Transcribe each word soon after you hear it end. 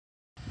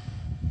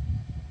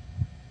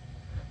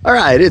All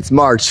right, it's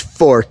March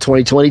 4th,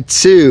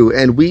 2022,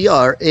 and we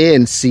are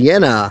in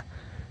Siena,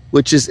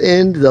 which is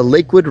in the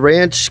Lakewood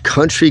Ranch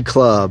Country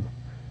Club.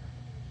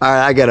 All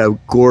right, I got a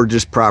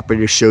gorgeous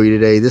property to show you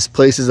today. This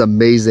place is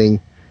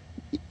amazing,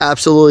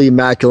 absolutely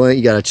immaculate.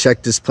 You got to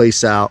check this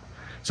place out.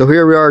 So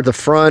here we are at the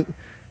front.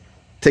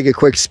 Take a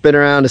quick spin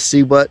around to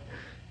see what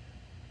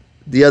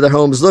the other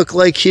homes look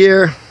like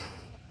here.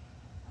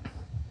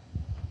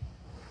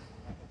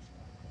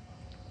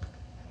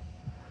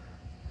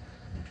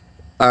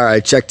 All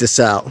right, check this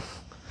out.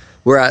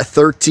 We're at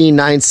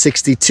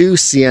 13962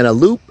 Siena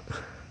Loop.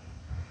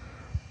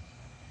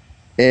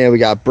 And we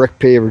got brick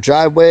paver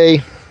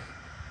driveway.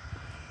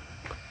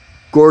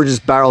 Gorgeous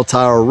barrel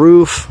tile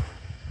roof.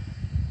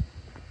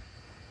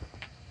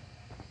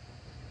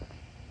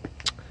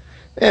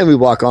 And we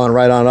walk on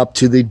right on up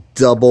to the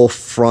double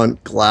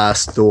front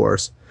glass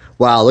doors.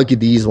 Wow, look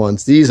at these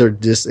ones. These are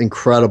just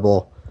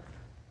incredible.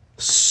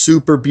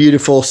 Super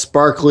beautiful,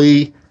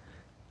 sparkly.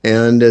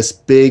 And this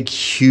big,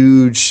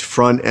 huge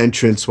front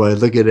entranceway.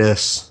 Look at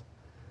this.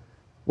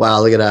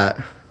 Wow, look at that.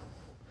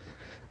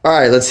 All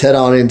right, let's head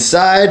on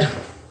inside.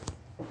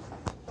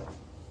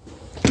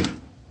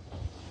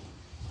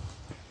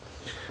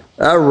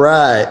 All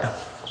right.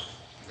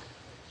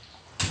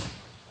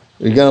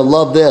 You're going to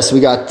love this.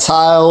 We got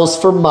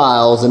tiles for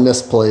miles in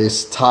this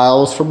place.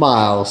 Tiles for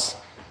miles.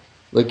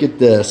 Look at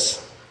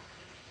this.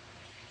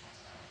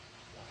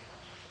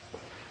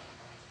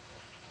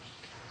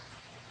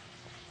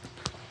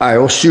 All right,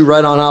 we'll shoot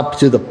right on up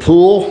to the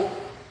pool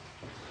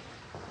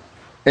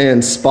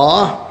and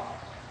spa.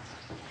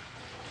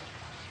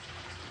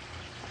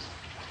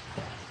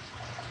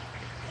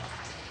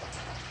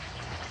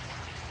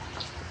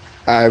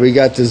 All right, we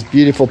got this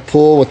beautiful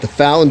pool with the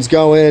fountains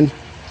going.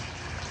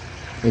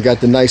 We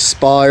got the nice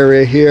spa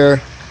area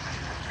here.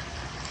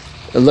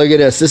 And look at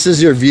this. This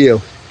is your view.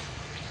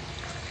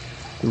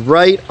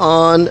 Right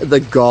on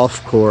the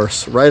golf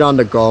course. Right on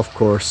the golf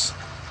course.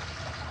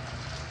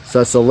 So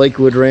that's the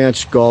Lakewood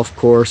Ranch golf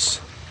course.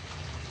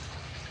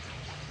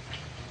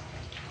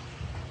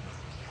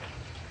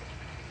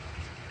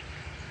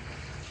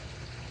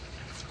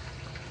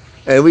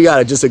 And we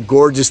got just a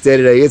gorgeous day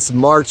today. It's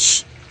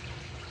March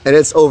and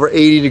it's over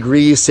 80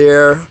 degrees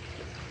here.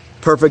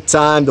 Perfect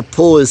time. The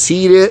pool is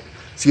heated.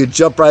 So you can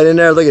jump right in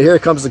there. Look at, here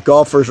comes the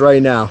golfers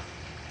right now.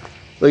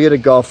 Look at the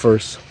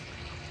golfers.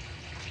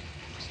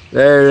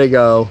 There they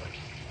go.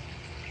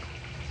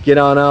 Get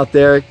on out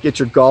there. Get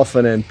your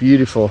golfing in.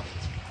 Beautiful.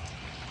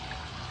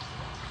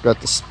 Got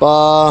the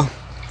spa,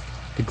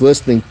 the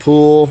glistening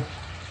pool.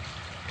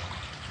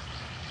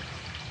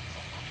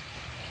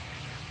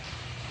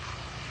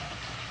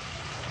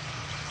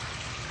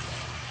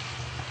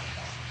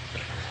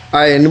 All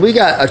right, and we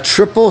got a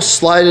triple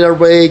slided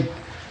away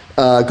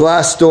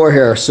glass door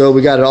here. So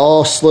we got it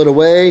all slid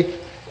away.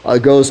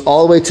 It goes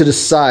all the way to the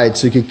side,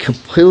 so you can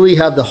completely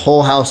have the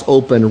whole house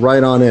open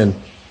right on in.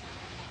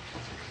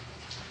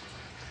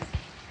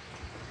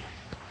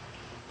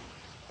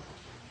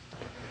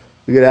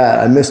 Look at that.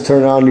 I missed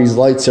turning on these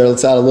lights here.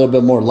 Let's add a little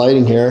bit more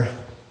lighting here.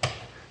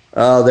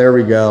 Oh, there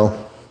we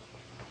go.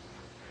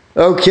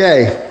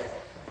 Okay.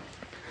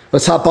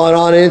 Let's hop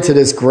on into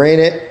this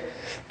granite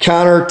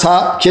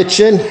countertop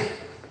kitchen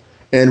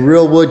and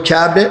real wood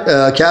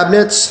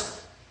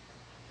cabinets.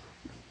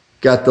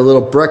 Got the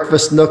little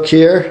breakfast nook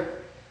here.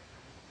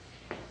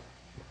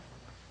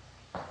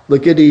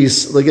 Look at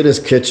these. Look at this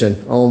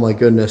kitchen. Oh my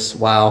goodness.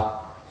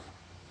 Wow.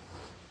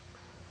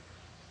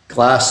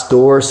 Glass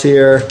doors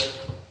here.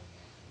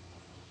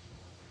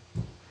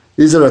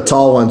 These are the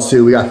tall ones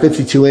too. We got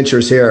 52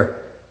 inchers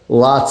here.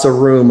 Lots of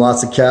room,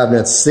 lots of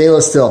cabinets.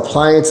 Stainless steel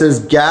appliances,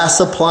 gas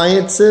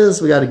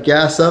appliances. We got a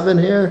gas oven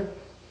here.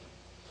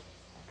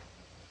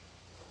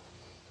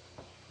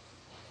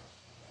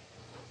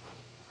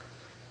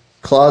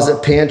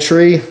 Closet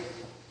pantry.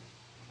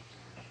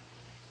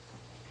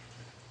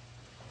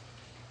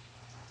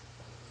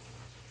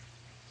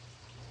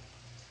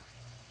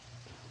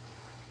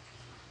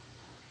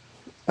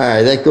 All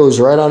right, that goes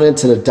right on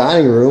into the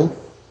dining room.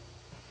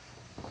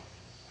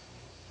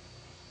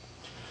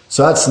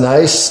 So that's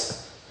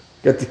nice.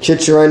 Got the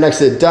kitchen right next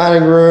to the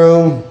dining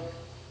room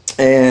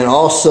and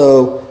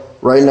also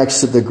right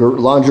next to the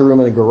laundry room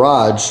and the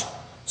garage.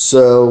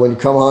 So when you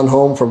come on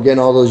home from getting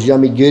all those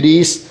yummy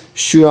goodies,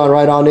 shoot on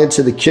right on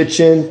into the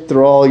kitchen,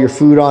 throw all your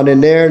food on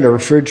in there, and the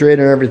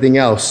refrigerator and everything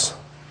else.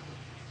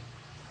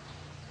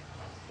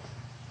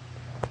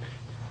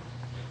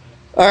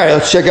 All right,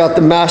 let's check out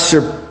the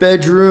master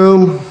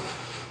bedroom.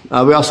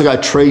 We also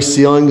got tray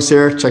ceilings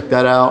here. Check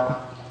that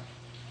out.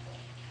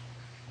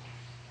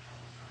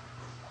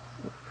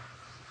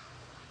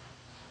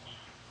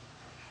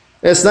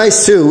 It's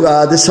nice too.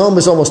 This home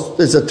is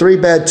it's a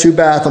 3-bed,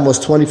 2-bath,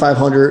 almost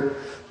 2,500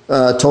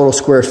 total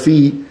square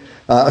feet.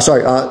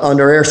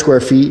 Under air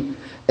square feet,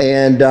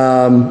 and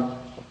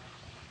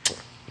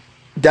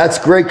that's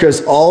great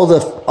because all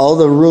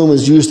the room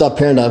is used up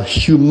here in a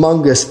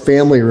humongous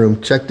family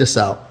room. Check this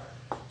out.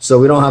 So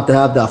we don't have to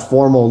have that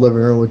formal living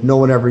room, which no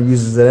one ever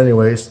uses it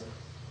anyways.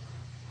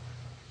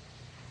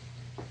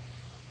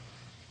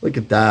 Look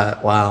at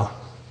that. Wow.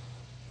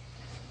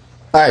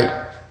 All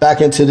right, back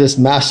into this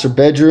master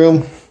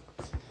bedroom.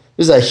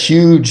 This is a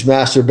huge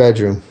master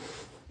bedroom.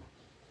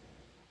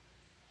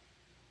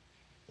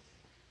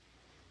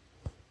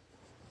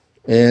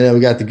 And then we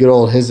got the good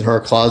old his and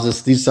her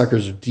closets. These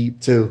suckers are deep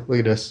too. Look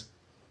at this.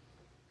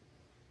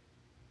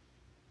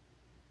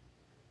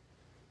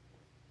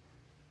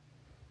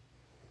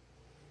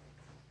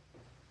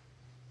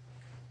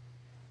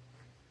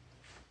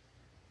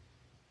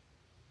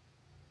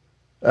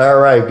 All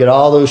right, get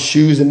all those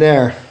shoes in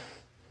there.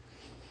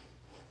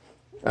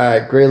 All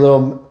right, great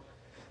little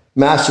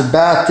master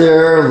bath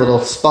there, little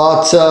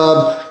spa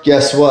tub.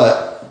 Guess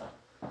what?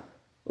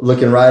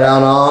 Looking right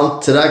out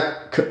on to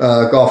that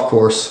golf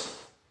course.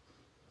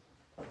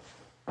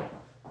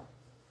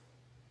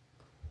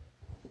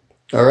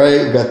 All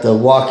right, we got the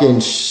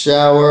walk-in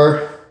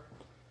shower.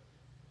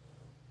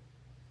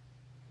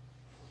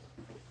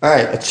 All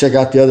right, let's check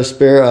out the other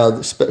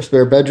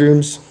spare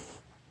bedrooms.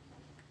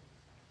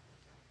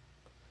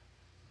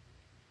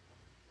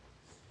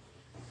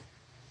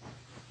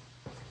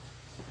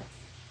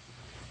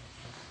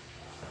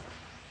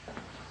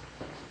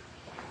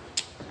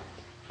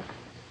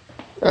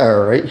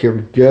 All right, here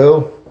we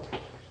go.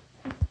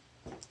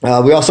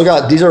 We also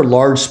got, these are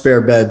large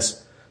spare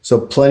beds, so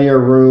plenty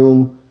of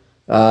room.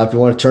 If you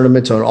want to turn them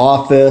into an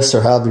office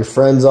or have your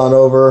friends on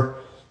over,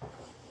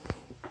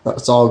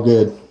 that's all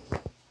good.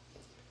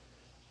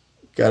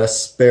 Got a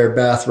spare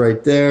bath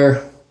right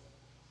there.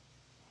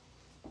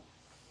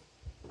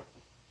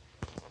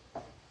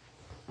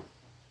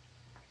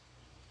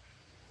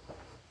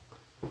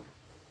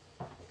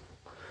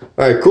 All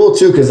right, cool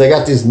too, because they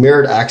got these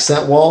mirrored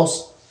accent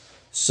walls.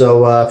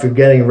 So if you're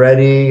getting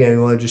ready and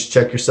you want to just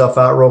check yourself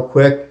out real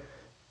quick,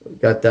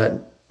 got that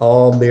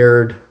all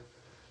mirrored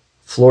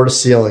floor to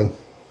ceiling.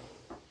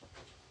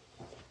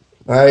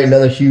 All right,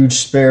 another huge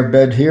spare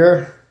bed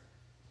here.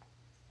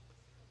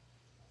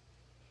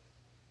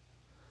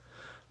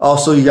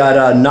 Also, you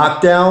got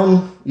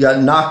knockdown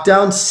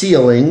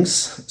ceilings.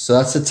 So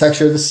that's the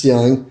texture of the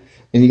ceiling.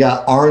 And you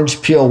got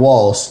orange peel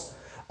walls.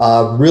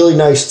 Really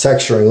nice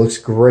texturing, looks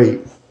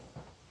great.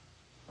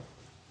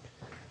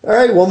 All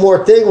right, one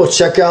more thing. We'll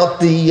check out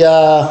the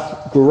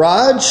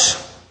garage.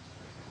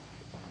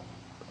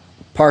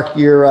 Park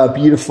your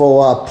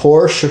beautiful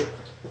Porsche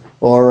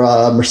or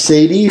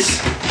Mercedes.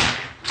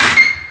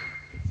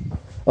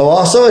 Oh,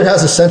 also it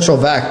has a central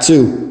vac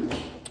too.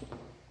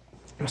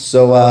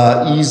 So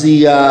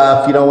easy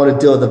if you don't want to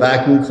deal with the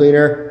vacuum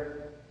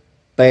cleaner.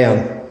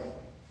 Bam.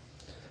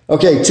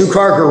 Okay,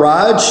 2-car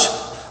garage.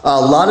 A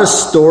lot of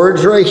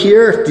storage right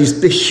here. These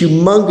big,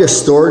 humongous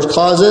storage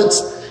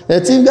closets. And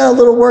it's even got a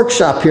little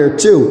workshop here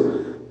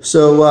too.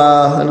 So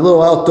and a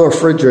little outdoor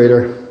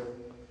refrigerator.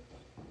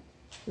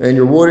 And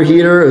your water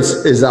heater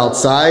is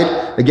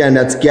outside. Again,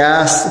 that's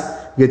gas.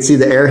 You can see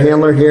the air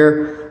handler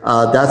here.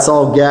 That's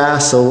all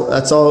gas.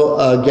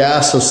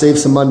 So save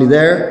some money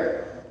there.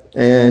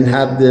 And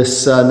have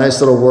this nice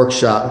little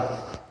workshop.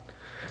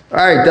 All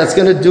right, that's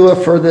going to do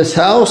it for this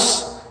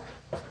house.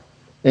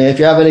 And if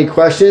you have any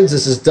questions,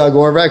 this is Doug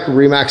Oravec,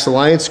 Remax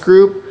Alliance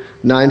Group.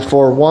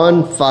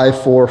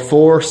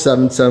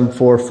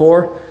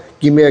 941-544-7744.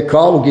 Give me a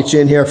call. We'll get you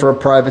in here for a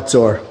private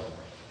tour.